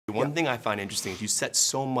One thing I find interesting is you set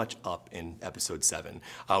so much up in episode 7.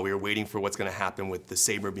 We were waiting for what's going to happen with the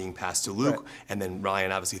saber being passed to Luke, and then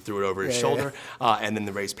Ryan obviously threw it over his shoulder, and then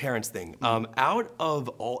the Rey's parents thing. Out of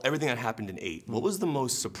everything that happened in 8, what was the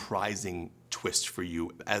most surprising twist for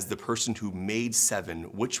you as the person who made 7?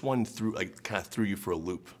 Which one kind of threw you for a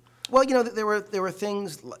loop? Well, you know, there were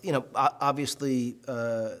things, you know, obviously.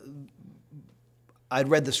 I'd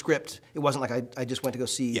read the script. It wasn't like I just went to go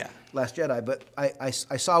see Last Jedi, but I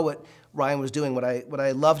saw what Ryan was doing. What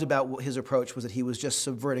I loved about his approach was that he was just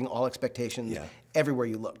subverting all expectations everywhere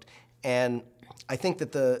you looked. And I think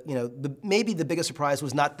that maybe the biggest surprise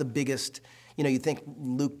was not the biggest. You know, you think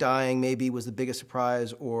Luke dying maybe was the biggest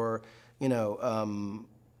surprise, or I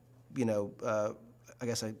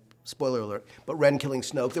guess spoiler alert, but Ren killing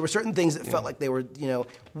Snoke. There were certain things that felt like they were,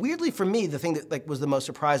 weirdly for me, the thing that was the most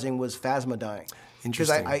surprising was Phasma dying.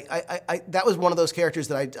 Interesting. Because that was one of those characters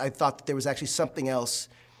that I thought that there was actually something else,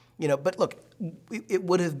 but look, it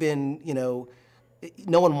would have been, no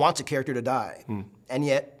one wants a character to die. And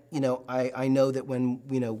yet, I know that when,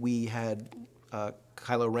 we had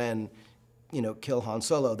Kylo Ren, kill Han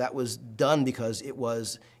Solo, that was done because it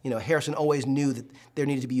was, Harrison always knew that there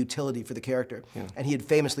needed to be utility for the character. And he had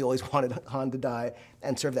famously always wanted Han to die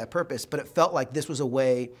and serve that purpose. But it felt like this was a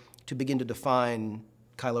way to begin to define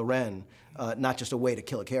Kylo Ren, not just a way to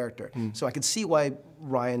kill a character. So I could see why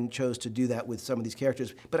Ryan chose to do that with some of these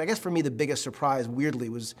characters. But I guess for me, the biggest surprise, weirdly,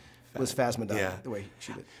 was Phasma dying, the way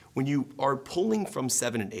she did. When you are pulling from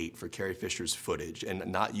 7 and 8 for Carrie Fisher's footage and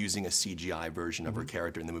not using a CGI version of her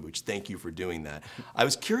character in the movie, which thank you for doing that, I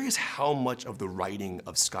was curious how much of the writing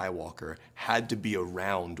of Skywalker had to be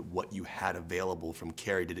around what you had available from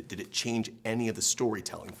Carrie. Did it change any of the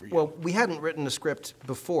storytelling for you? Well, we hadn't written a script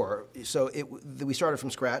before, so we started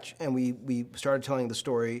from scratch, and we started telling the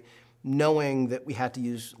story knowing that we had to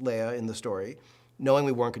use Leia in the story, knowing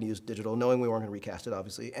we weren't going to use digital, knowing we weren't going to recast it,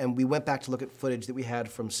 obviously. And we went back to look at footage that we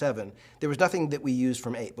had from 7. There was nothing that we used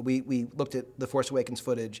from 8, but we looked at the Force Awakens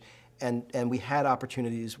footage, and we had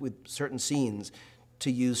opportunities with certain scenes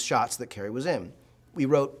to use shots that Carrie was in. We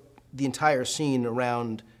wrote the entire scene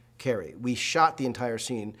around Carrie. We shot the entire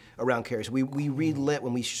scene around Carrie. So we relit,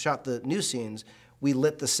 when we shot the new scenes, we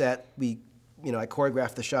lit the set, I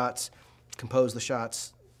choreographed the shots, composed the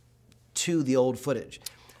shots to the old footage.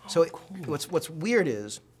 So cool. What's weird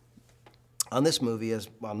is, on this movie, as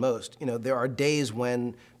on most, there are days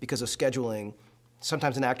when, because of scheduling,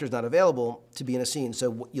 sometimes an actor's not available to be in a scene,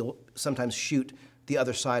 so you'll sometimes shoot the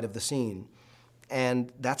other side of the scene.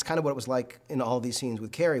 And that's kind of what it was like in all these scenes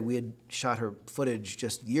with Carrie. We had shot her footage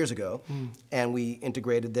just years ago, and we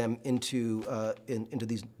integrated them into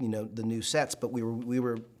these, the new sets. But we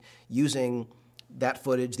were using that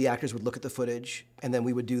footage. The actors would look at the footage, and then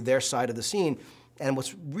we would do their side of the scene. And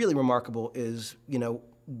what's really remarkable is,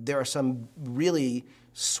 there are some really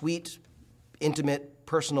sweet, intimate,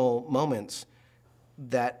 personal moments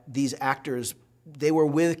that these actors, they were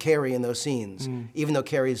with Carrie in those scenes, even though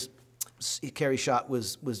Carrie's shot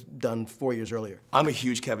was done 4 years earlier. I'm a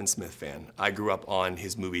huge Kevin Smith fan. I grew up on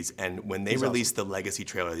his movies, and when they released the Legacy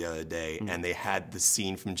trailer the other day, and they had the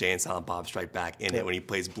scene from Jay and Silent Bob Strike Back in it when he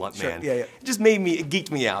plays Blunt Man, it just it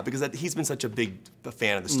geeked me out, because he's been such a big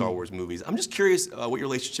fan of the Star Wars movies. I'm just curious what your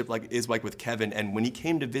relationship is like with Kevin, and when he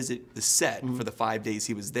came to visit the set for the 5 days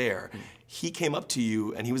he was there, he came up to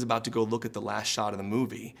you and he was about to go look at the last shot of the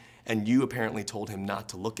movie, and you apparently told him not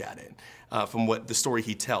to look at it. From what the story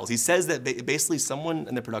he tells, he says that basically someone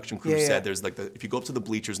in the production crew said there's if you go up to the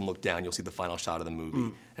bleachers and look down, you'll see the final shot of the movie.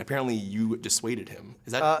 And apparently you dissuaded him.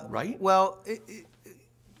 Is that right? Well,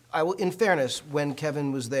 in fairness, when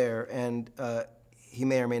Kevin was there, and he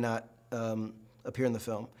may or may not appear in the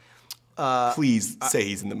film. Please say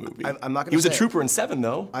he's in the movie. I'm not going to. He was a trooper in 7,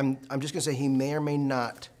 though. I'm just going to say he may or may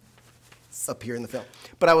not appear in the film.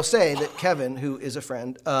 But I will say that Kevin, who is a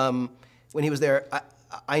friend, when he was there,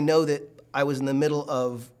 I know that I was in the middle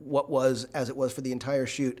of what was, as it was for the entire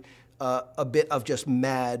shoot, a bit of just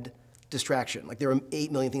mad distraction. Like, there were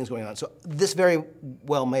 8 million things going on. So this very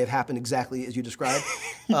well may have happened exactly as you described.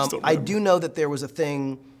 I do know that there was a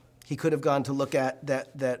thing he could have gone to look at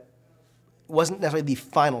that wasn't necessarily the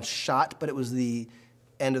final shot, but it was the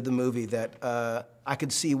end of the movie that I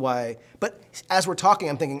could see why. But as we're talking,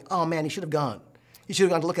 I'm thinking, oh man, he should have gone. He should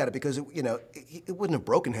have gone to look at it, because it wouldn't have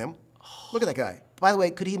broken him. Look at that guy. By the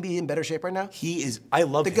way, could he be in better shape right now? He is. I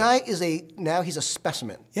love him. The guy is now he's a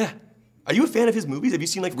specimen. Yeah. Are you a fan of his movies? Have you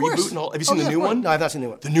seen Reboot and all? Have you seen the new one? No, I've not seen the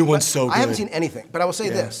new one. The new one's so good. I haven't seen anything, but I will say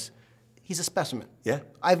this: he's a specimen. Yeah.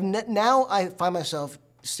 Now I find myself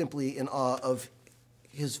simply in awe of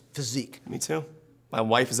his physique. Me too. My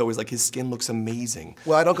wife is always like, his skin looks amazing.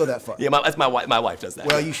 Well, I don't go that far. Yeah, that's my wife does that.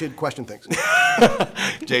 Well, you should question things.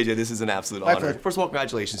 JJ, this is an absolute honor. First of all,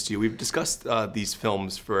 congratulations to you. We've discussed these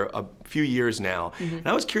films for a few years now. And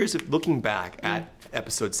I was curious, if looking back at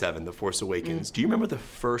Episode 7, The Force Awakens, do you remember the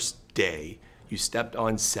first day you stepped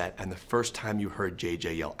on set and the first time you heard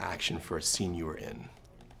JJ yell action for a scene you were in?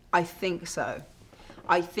 I think so.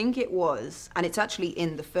 I think it was, and it's actually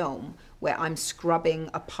in the film, where I'm scrubbing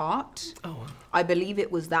a part. Oh, wow. I believe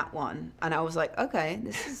it was that one. And I was like, okay,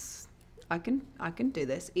 this is, I can do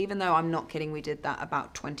this. Even though I'm not kidding, we did that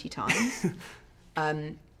about 20 times.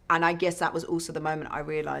 And I guess that was also the moment I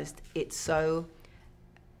realized it's so,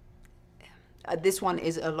 this one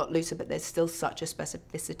is a lot looser, but there's still such a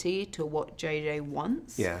specificity to what JJ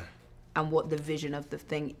wants. Yeah. And what the vision of the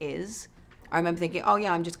thing is. I remember thinking, oh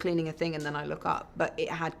yeah, I'm just cleaning a thing, and then I look up. But it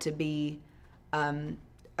had to be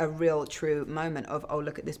a real true moment of, oh,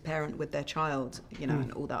 look at this parent with their child, you know,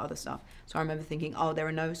 and all that other stuff. So I remember thinking, oh, there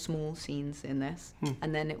are no small scenes in this.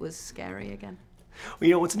 And then it was scary again. Well,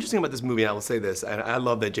 you know, what's interesting about this movie, and I will say this, and I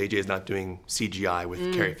love that JJ is not doing CGI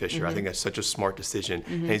with Carrie Fisher. I think that's such a smart decision.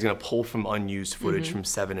 And he's going to pull from unused footage from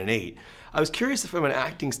 7 and 8. I was curious if, from an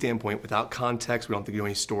acting standpoint, without context, we don't think you know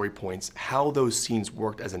any story points, how those scenes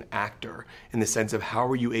worked as an actor, in the sense of how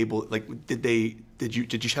were you able, like, did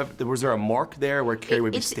you have, was there a mark there where Carrie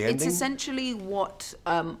would be standing? It's essentially what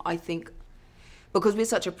I think, because we're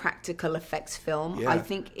such a practical effects film, I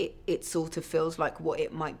think it sort of feels like what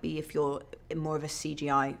it might be if you're in more of a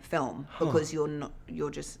CGI film, because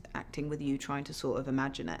you're just acting with you trying to sort of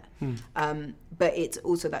imagine it. But it's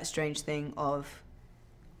also that strange thing of,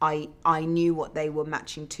 I knew what they were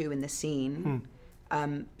matching to in the scene,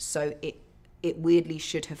 so it weirdly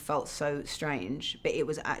should have felt so strange, but it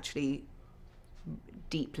was actually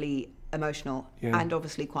deeply emotional and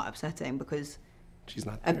obviously quite upsetting, because she's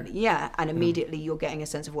not there. And immediately you're getting a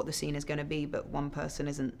sense of what the scene is going to be, but one person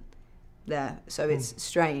isn't there. So it's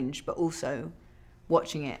strange, but also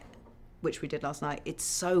watching it, which we did last night, it's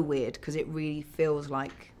so weird because it really feels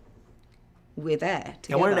like we're there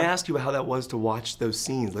together. I wanted to ask you how that was to watch those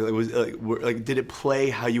scenes. Like, did it play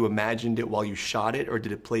how you imagined it while you shot it, or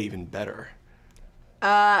did it play even better?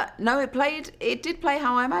 No, it did play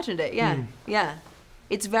how I imagined it, yeah.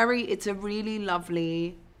 It's a really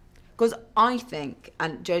lovely, because I think,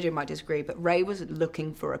 and JJ might disagree, but Rey was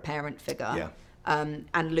looking for a parent figure,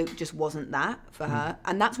 and Luke just wasn't that for her.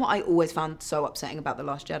 And that's what I always found so upsetting about The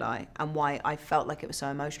Last Jedi, and why I felt like it was so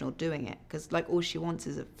emotional doing it, because like all she wants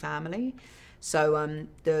is a family. So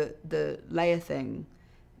the Leia thing,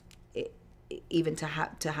 even to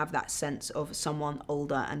have that sense of someone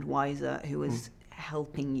older and wiser who is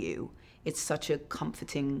helping you, it's such a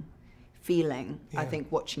comforting feeling. I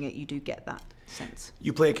think watching it, you do get that sense.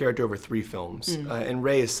 You play a character over 3 films, and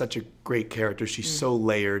Rey is such a great character. She's so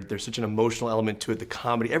layered. There's such an emotional element to it. The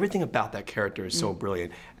comedy, everything about that character is so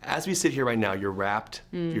brilliant. As we sit here right now, you're wrapped.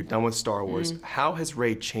 You're done with Star Wars. How has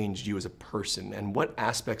Rey changed you as a person, and what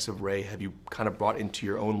aspects of Rey have you kind of brought into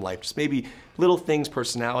your own life? Just maybe little things,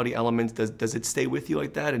 personality elements. Does it stay with you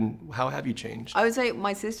like that, and how have you changed? I would say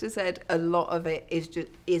my sister said a lot of it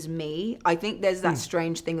is me. I think there's that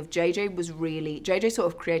strange thing of JJ sort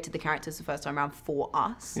of created the characters the first time around for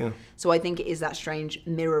us. So I think it is that strange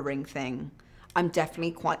mirroring thing. I'm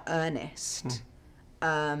definitely quite earnest.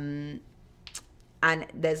 And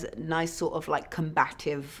there's nice sort of like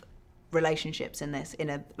combative relationships in this,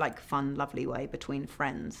 in a like fun, lovely way between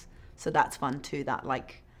friends. So that's fun too, that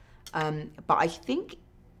like, but I think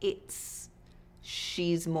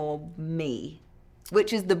she's more me,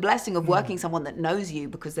 which is the blessing of working someone that knows you,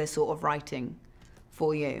 because they're sort of writing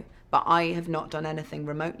for you. But I have not done anything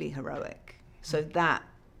remotely heroic. So that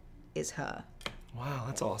is her. Wow,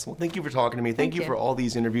 that's awesome. Well, thank you for talking to me. Thank you for all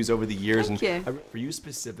these interviews over the years. Thank you. For you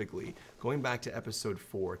specifically, going back to episode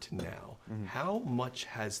 4 to now, how much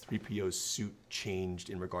has 3PO's suit changed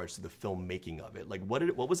in regards to the filmmaking of it? Like,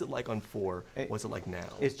 what was it like on 4? What's it like now?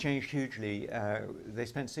 It's changed hugely. They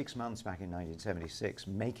spent 6 months back in 1976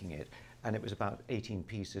 making it, and it was about 18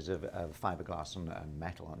 pieces of fiberglass and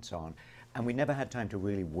metal and so on. And we never had time to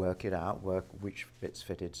really work it out, which bits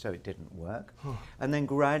fitted, so it didn't work. And then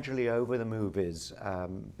gradually over the movies,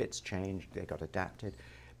 bits changed, they got adapted.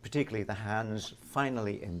 Particularly the hands.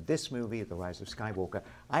 Finally, in this movie, The Rise of Skywalker,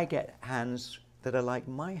 I get hands that are like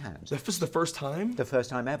my hands. This is the first time? The first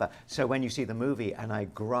time ever. So when you see the movie and I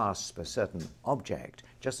grasp a certain object,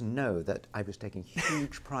 just know that I was taking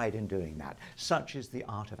huge pride in doing that. Such is the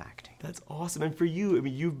art of acting. That's awesome. And for you, I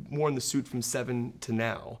mean, you've worn the suit from 7 to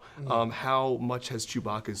now. How much has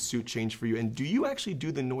Chewbacca's suit changed for you? And do you actually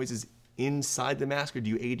do the noises inside the mask, or do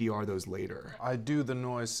you ADR those later? I do the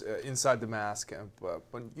noise inside the mask,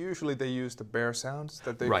 but usually they use the bear sounds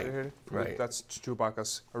that they created. Right. That's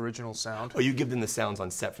Chewbacca's original sound. Oh, you give them the sounds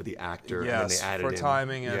on set for the actor, and then they add it in. for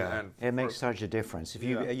timing and it makes such a difference. If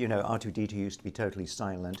you know, R2-D2 used to be totally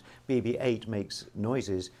silent. BB-8 makes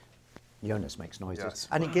noises. Joonas makes noises,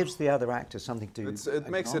 and it gives the other actor something to. It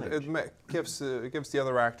gives the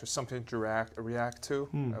other actor something to react to.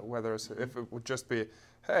 Whether if it would just be,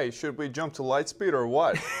 hey, should we jump to light speed or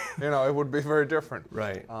what? You know, it would be very different.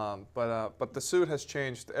 Right. But the suit has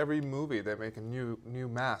changed. Every movie they make a new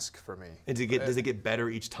mask for me. And does it get better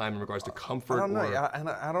each time in regards to comfort? I don't know. And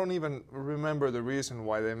I don't even remember the reason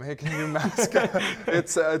why they make a new mask.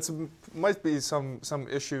 It's might be some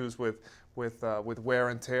issues with wear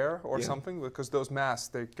and tear or something, because those masks,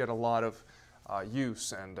 they get a lot of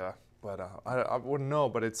use, and I wouldn't know,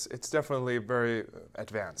 but it's definitely very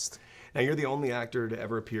advanced. Now, you're the only actor to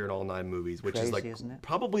ever appear in all 9 movies, which is like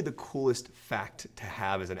probably the coolest fact to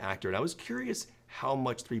have as an actor. And I was curious how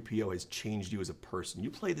much 3PO has changed you as a person.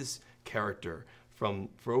 You play this character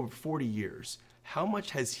for over 40 years. How much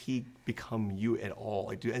has he become you at all?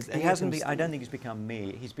 Like, he hasn't. I don't think he's become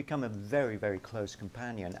me. He's become a very, very close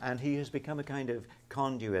companion, and he has become a kind of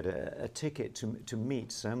conduit, a ticket to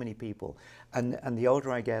meet so many people. And the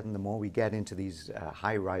older I get, and the more we get into these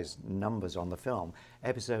high-rise numbers on the film,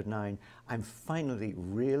 Episode 9, I'm finally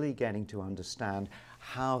really getting to understand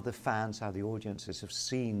how the fans, how the audiences have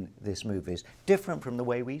seen this movie is different from the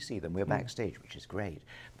way we see them. We're backstage, which is great.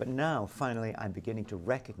 But now, finally, I'm beginning to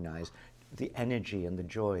recognize the energy and the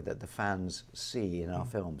joy that the fans see in our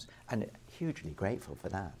films, and hugely grateful for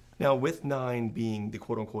that. Now, with 9 being the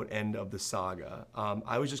quote-unquote end of the saga,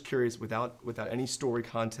 I was just curious, without any story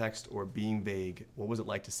context or being vague, what was it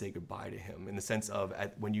like to say goodbye to him? In the sense of,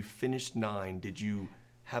 when you finished 9, did you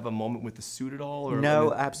have a moment with the suit at all? Or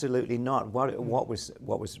no, absolutely not. What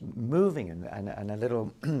was moving and a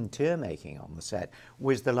little tear-making on the set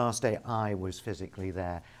was the last day I was physically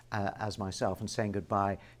there as myself, and saying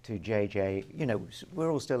goodbye to JJ. You know,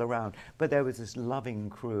 we're all still around, but there was this loving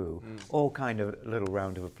crew, all kind of little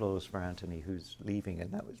round of applause for Anthony, who's leaving,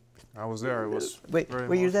 and that was. I was there. It was. Wait,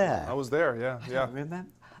 were you there? I was there. Yeah. I remember.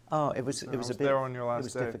 Oh, it was a bit. There on your last it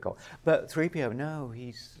was day. Difficult. But 3PO, no,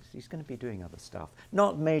 he's going to be doing other stuff.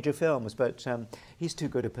 Not major films, but he's too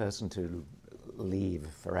good a person to leave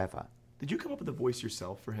forever. Did you come up with a voice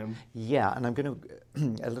yourself for him? Yeah, and I'm going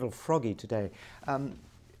to a little froggy today.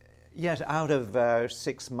 Yes, out of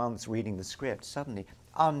 6 months reading the script, suddenly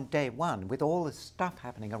on day 1, with all the stuff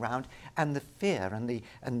happening around and the fear and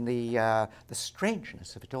the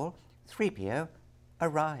strangeness of it all, 3PO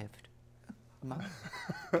arrived.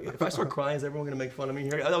 If I start crying, is everyone going to make fun of me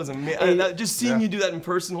here? That was amazing. Just seeing you do that in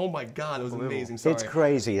person, oh my God, that was amazing. Sorry. It's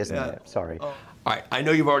crazy, isn't it? Sorry. All right, I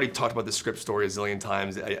know you've already talked about the script story a zillion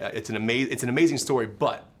times. It's an amazing story,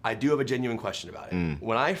 but I do have a genuine question about it.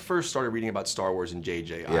 When I first started reading about Star Wars and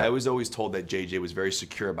JJ, I was always told that JJ was very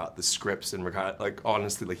secure about the scripts and like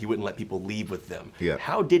honestly, like he wouldn't let people leave with them. Yeah.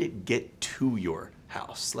 How did it get to your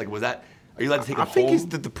house? Like, was that? Are you allowed to take it home? I think it's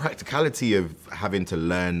the practicality of having to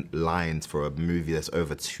learn lines for a movie that's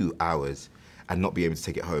over 2 hours and not be able to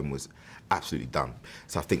take it home was absolutely dumb.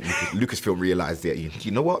 So I think Lucasfilm realized that,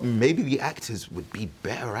 you know what, maybe the actors would be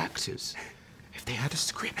better actors if they had a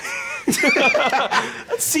script.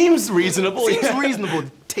 That seems reasonable. Seems reasonable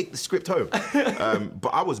to take the script home. But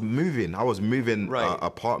I was moving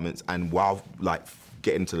apartments, and while like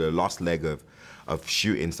getting to the last leg of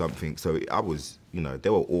shooting something, so I was, you know,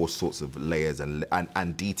 there were all sorts of layers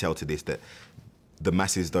and detail to this that the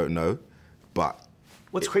masses don't know, but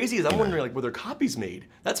what's crazy is I'm wondering, like, were there copies made?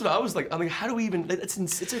 That's what I was like. I mean, how do we even? It's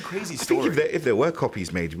a crazy story. I think if there were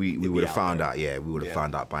copies made, we would have found out. Yeah, we would have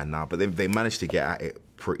found out by now. But they managed to get at it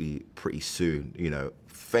pretty soon. You know,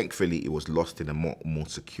 thankfully it was lost in a more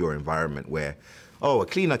secure environment where, oh, a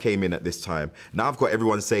cleaner came in at this time. Now I've got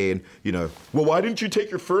everyone saying, you know, well, why didn't you take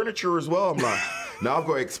your furniture as well? I'm like, now I've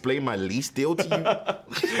got to explain my lease deal to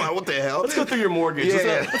you. Like, what the hell? Let's go through your mortgage.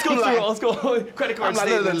 Yeah, let's go through. Let's go credit card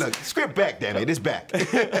statements. Like, look, script back, damn it, it's back.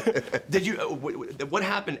 Did you? What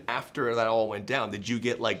happened after that all went down? Did you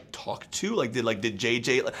get like talked to? Did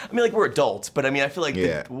JJ? I mean, like, we're adults, but I mean, I feel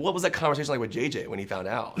like what was that conversation like with JJ when he found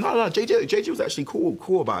out? No, JJ was actually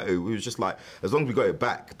cool about it. It was just like, as long as we got it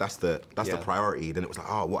back, that's the priority. Then it was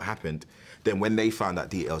like, oh, what happened? Then when they found out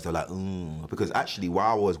details, they're like, because actually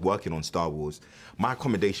while I was working on Star Wars, my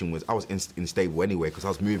accommodation I was unstable anyway because I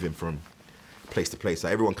was moving from place to place. So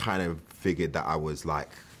everyone kind of figured that I was like,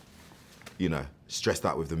 you know, stressed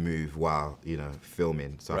out with the move while, you know,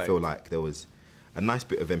 filming. So I feel like there was a nice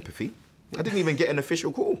bit of empathy. I didn't even get an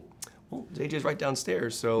official call. Well, JJ's right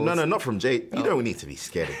downstairs, so... No, not from Jay. You don't need to be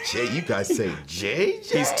scared of Jay. You guys say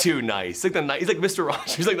JJ? He's too nice. He's like Mr.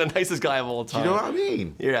 Rogers. He's like the nicest guy of all time. Do you know what I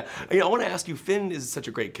mean? Yeah. I want to ask you, Finn is such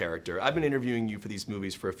a great character. I've been interviewing you for these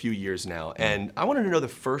movies for a few years now, and I wanted to know the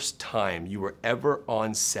first time you were ever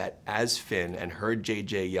on set as Finn and heard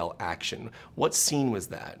JJ yell action. What scene was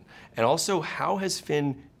that? And also, how has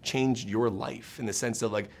Finn changed your life in the sense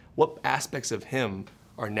of, like, what aspects of him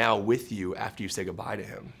are now with you after you say goodbye to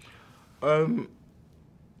him? So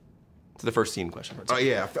the first scene question. Oh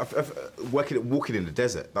yeah, walking in the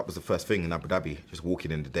desert. That was the first thing in Abu Dhabi. Just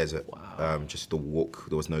walking in the desert. Wow. Just the walk.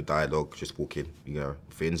 There was no dialogue. Just walking. You know,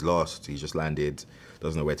 Finn's lost. He just landed.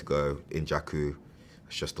 Doesn't know where to go. In Jakku.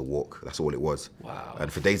 It's just a walk. That's all it was. Wow.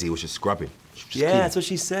 And for Daisy, it was just scrubbing. Just yeah, clean. that's what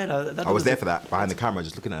she said. I was there for that, behind the camera,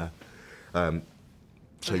 just looking at her.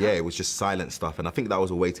 So yeah, it was just silent stuff, and I think that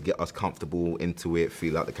was a way to get us comfortable into it,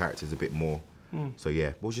 feel out the characters a bit more. So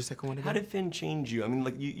yeah, what was your second one again? How did Finn change you? I mean,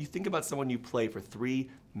 like, you think about someone you play for 3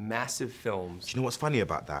 massive films. Do you know what's funny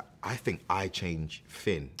about that? I think I changed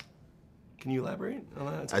Finn. Can you elaborate on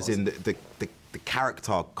that? That's As awesome. in, the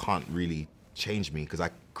character can't really change me because I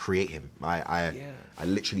create him. I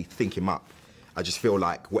literally think him up. I just feel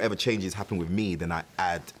like whatever changes happen with me, then I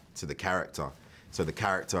add to the character. So the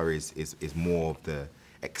character is more of the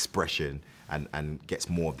expression and gets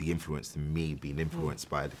more of the influence than me being influenced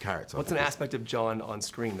by the character. What's an aspect of John on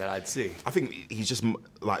screen that I'd see? I think he's just,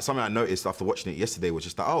 like, something I noticed after watching it yesterday was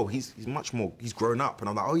just like, oh, he's much more, he's grown up. And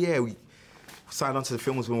I'm like, oh yeah, we signed onto the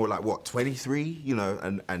films when we were like, what, 23? You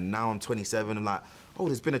know, and now I'm 27. I'm like, oh,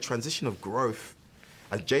 there's been a transition of growth.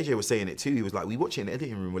 And JJ was saying it too. He was like, we watch it in the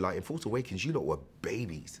editing room, we're like, in Force Awakens, you lot were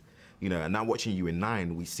babies. You know, and now watching you in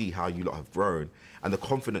 9, we see how you lot have grown. And the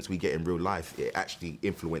confidence we get in real life, it actually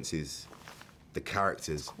influences the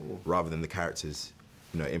characters rather than the characters,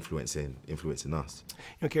 you know, influencing us. You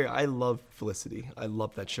know, Carrie, I love Felicity. I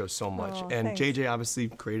love that show so much. And thanks. JJ obviously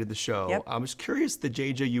created the show. Yep. I was curious, the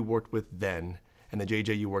JJ you worked with then and the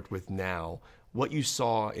JJ you worked with now, what you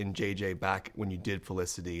saw in JJ back when you did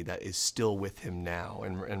Felicity that is still with him now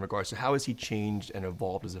in regards to how has he changed and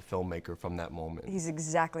evolved as a filmmaker from that moment? He's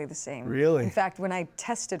exactly the same. Really? In fact, when I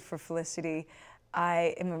tested for Felicity,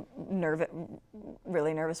 I am a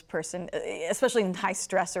really nervous person, especially in high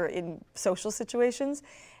stress or in social situations.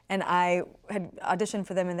 And I had auditioned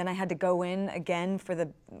for them, and then I had to go in again for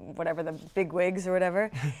the big wigs or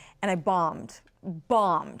whatever, and I bombed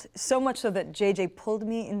so much so that JJ pulled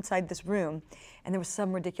me inside this room, and there was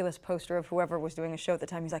some ridiculous poster of whoever was doing a show at the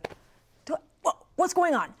time. He's like, what's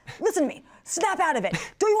going on? Listen to me. Snap out of it.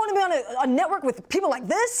 Do you want to be on a network with people like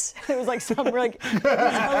this? It was like some, like, it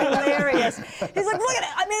was hilarious. He's like, look at it.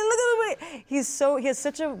 I mean, look at the way. He has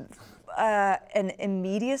such an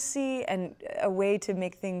immediacy and a way to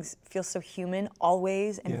make things feel so human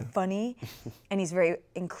always and funny. And he's very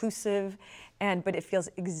inclusive, but it feels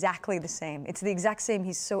exactly the same. It's the exact same.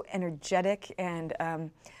 He's so energetic and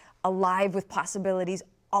alive with possibilities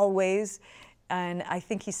always. And I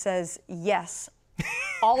think he says yes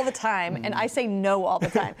all the time, and I say no all the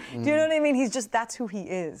time. Do you know what I mean? He's just, that's who he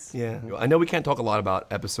is. Yeah. I know we can't talk a lot about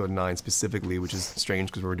episode 9 specifically, which is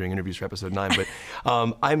strange because we're doing interviews for episode 9, but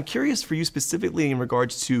I'm curious for you specifically in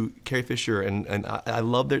regards to Carrie Fisher, and I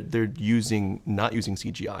love that they're not using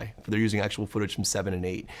CGI, they're using actual footage from 7 and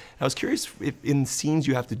 8. I was curious if in scenes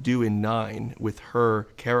you have to do in 9 with her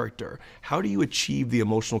character, how do you achieve the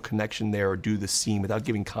emotional connection there or do the scene without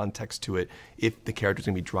giving context to it if the character's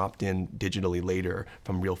gonna be dropped in digitally later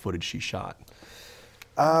from real footage she shot?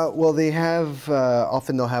 Well, they have,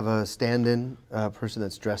 often they'll have a stand-in person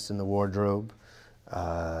that's dressed in the wardrobe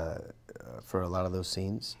for a lot of those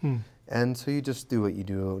scenes. And so you just do what you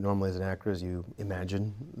do normally as an actor, is you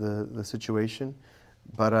imagine the situation.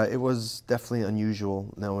 But it was definitely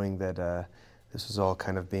unusual knowing that this was all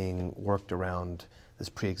kind of being worked around this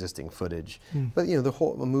pre-existing footage. But you know,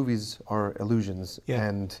 the movies are illusions,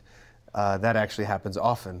 and that actually happens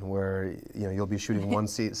often, where you'll be shooting one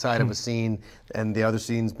side of a scene, and the other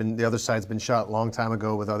side's been shot a long time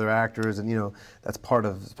ago with other actors, and that's part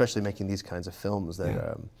of, especially making these kinds of films,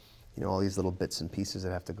 that all these little bits and pieces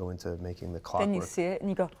that have to go into making the clockwork. Then you see it and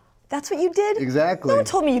you go, "That's what you did?" Exactly. No one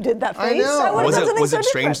told me you did that face. I know. Was it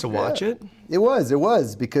strange to watch it? It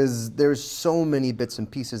was, because there's so many bits and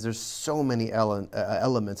pieces. There's so many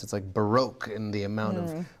elements. It's like Baroque in the amount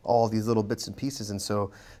of all these little bits and pieces. And so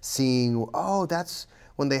seeing, that's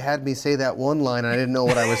when they had me say that one line and I didn't know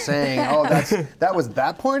what I was saying. That was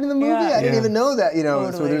that point in the movie? Yeah. I didn't even know that,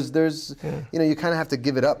 Totally. So there's you kind of have to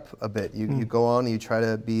give it up a bit. You go on and you try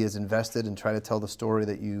to be as invested and try to tell the story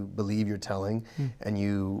that you believe you're telling,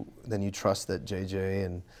 and then you trust that JJ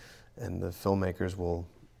and the filmmakers will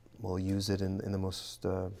we'll use it in the most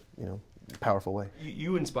powerful way.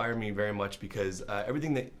 You inspire me very much because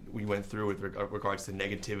everything that we went through with regards to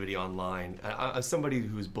negativity online, as somebody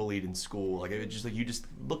who's bullied in school, like it just like you just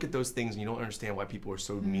look at those things and you don't understand why people are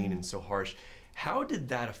so mean and so harsh. How did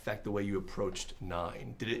that affect the way you approached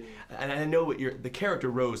 9? Did it? And I know the character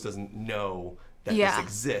Rose doesn't know that this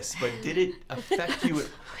exists, but did it affect you?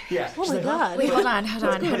 Yeah. Oh my God. Wait, hold on.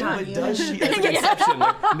 But does she, as an exception,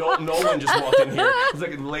 like Nolan just walked in here, it's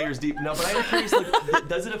like layers deep. No, but I'm curious, like,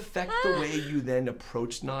 does it affect the way you then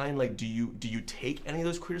approach 9? Like, do you take any of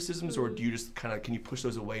those criticisms, or do you just kind of, can you push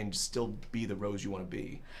those away and just still be the Rose you want to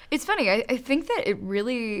be? It's funny. I think that it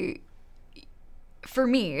really, for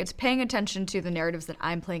me, it's paying attention to the narratives that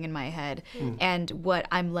I'm playing in my head and what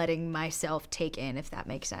I'm letting myself take in, if that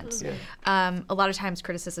makes sense. Yeah. A lot of times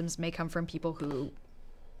criticisms may come from people who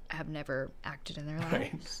have never acted in their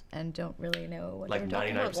lives and don't really know what they're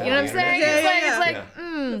talking about. You know what I'm saying? It's like,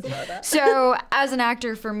 So as an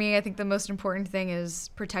actor, for me, I think the most important thing is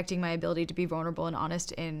protecting my ability to be vulnerable and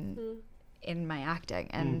honest in my acting,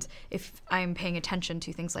 and if I'm paying attention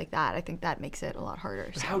to things like that, I think that makes it a lot harder.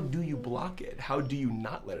 But how do you block it? How do you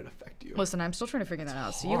not let it affect you? Listen, I'm still trying to figure that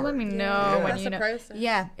out. So you let me know when you know. Process.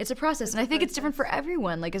 Yeah, it's a process, and I think it's different for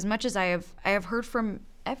everyone. Like, as much as I have heard from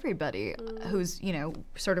everybody who's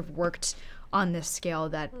sort of worked on this scale,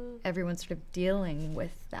 that everyone's sort of dealing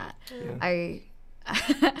with that.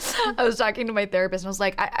 I was talking to my therapist and I was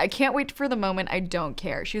like, I can't wait for the moment I don't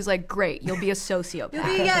care. She was like, great, you'll be a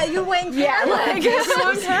sociopath. You're waiting for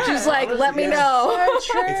she's like, let me know.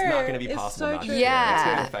 So true. It's not going to be possible not to. Yeah. It's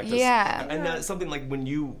going to affect us. Yeah. And that's something like when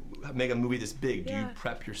you make a movie this big, do you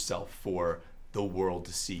prep yourself for the world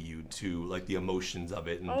to see you, to like the emotions of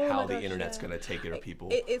it and how the internet's going to take it, or people?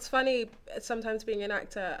 It's funny, sometimes being an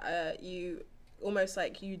actor, you almost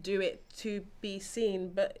like you do it to be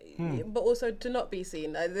seen, but also to not be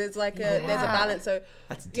seen. There's like there's a balance. So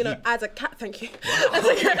as a thank you.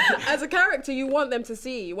 As a character, you want them to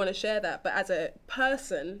see, you want to share that. But as a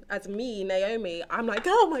person, as me, Naomi, I'm like,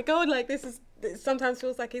 oh my God, like this is. It sometimes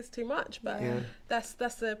feels like it's too much, but that's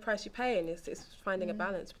the price you pay, and it's finding a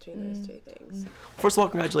balance between those two things. First of all,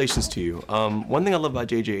 congratulations to you. One thing I love about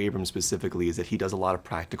J.J. Abrams specifically is that he does a lot of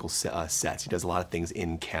practical sets. He does a lot of things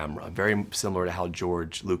in camera, very similar to how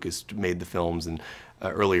George Lucas made the films and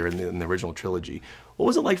earlier in the original trilogy. What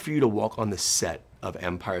was it like for you to walk on the set of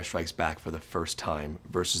Empire Strikes Back for the first time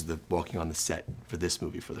versus walking on the set for this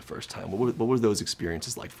movie for the first time? What were those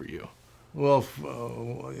experiences like for you? Well,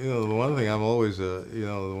 the one thing I'm always,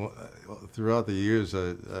 throughout the years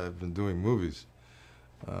I've been doing movies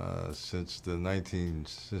since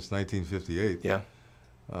 1958. Yeah.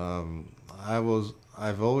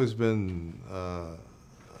 I've always been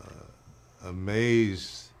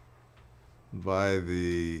amazed by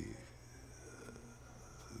the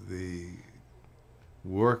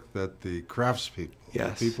work that the craftspeople,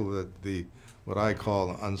 the people that what I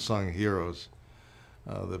call unsung heroes.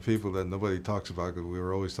 The people that nobody talks about, because we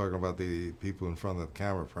were always talking about the people in front of the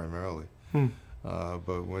camera primarily.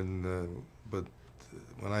 But when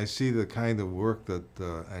I see the kind of work that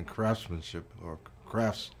and craftsmanship or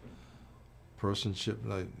craftspersonship,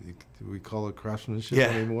 do we call it craftsmanship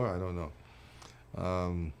anymore? I don't know.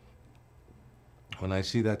 When I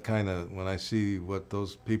see that when I see what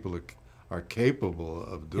those people are capable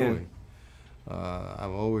of doing,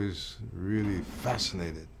 I'm always really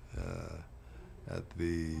fascinated. At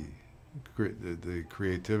the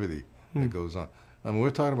creativity that goes on. I mean, we're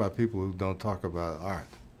talking about people who don't talk about art.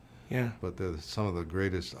 Yeah. But they're some of the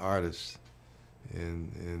greatest artists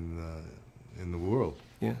in the world.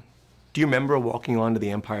 Yeah. Do you remember walking onto the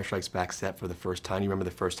Empire Strikes Back set for the first time? You remember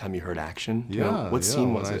the first time you heard action? What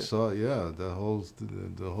scene was it? I saw,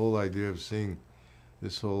 the whole idea of seeing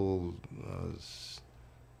this whole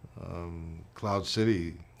Cloud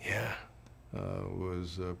City. Yeah.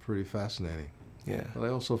 Was pretty fascinating. Yeah. But I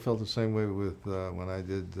also felt the same way with when I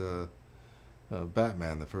did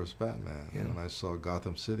Batman, the first Batman, and I saw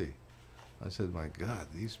Gotham City. I said, my God,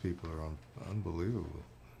 these people are unbelievable.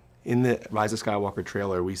 In the Rise of Skywalker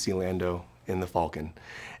trailer, we see Lando in the Falcon,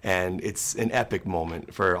 and it's an epic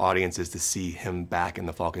moment for audiences to see him back in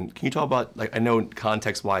the Falcon. Can you talk about, like, I know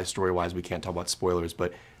context-wise, story-wise, we can't talk about spoilers,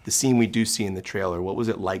 but the scene we do see in the trailer, what was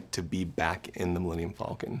it like to be back in the Millennium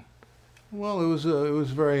Falcon? Well, it was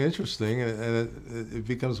very interesting, and it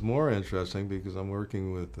becomes more interesting because I'm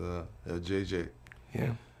working with JJ.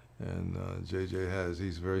 Yeah. And JJ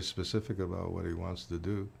he's very specific about what he wants to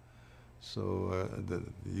do. So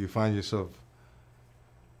you find yourself,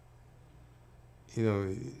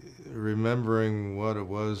 remembering what it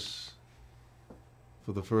was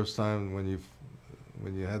for the first time when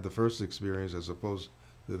you had the first experience, as opposed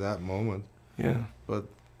to that moment. Yeah. But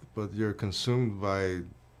you're consumed by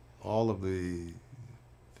all of the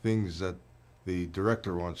things that the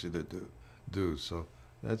director wants you to do. So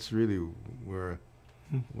that's really where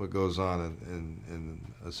what goes on in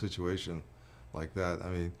a situation like that. I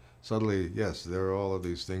mean, suddenly, yes, there are all of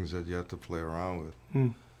these things that you have to play around with.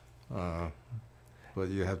 But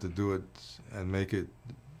you have to do it and make it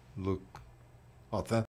look authentic.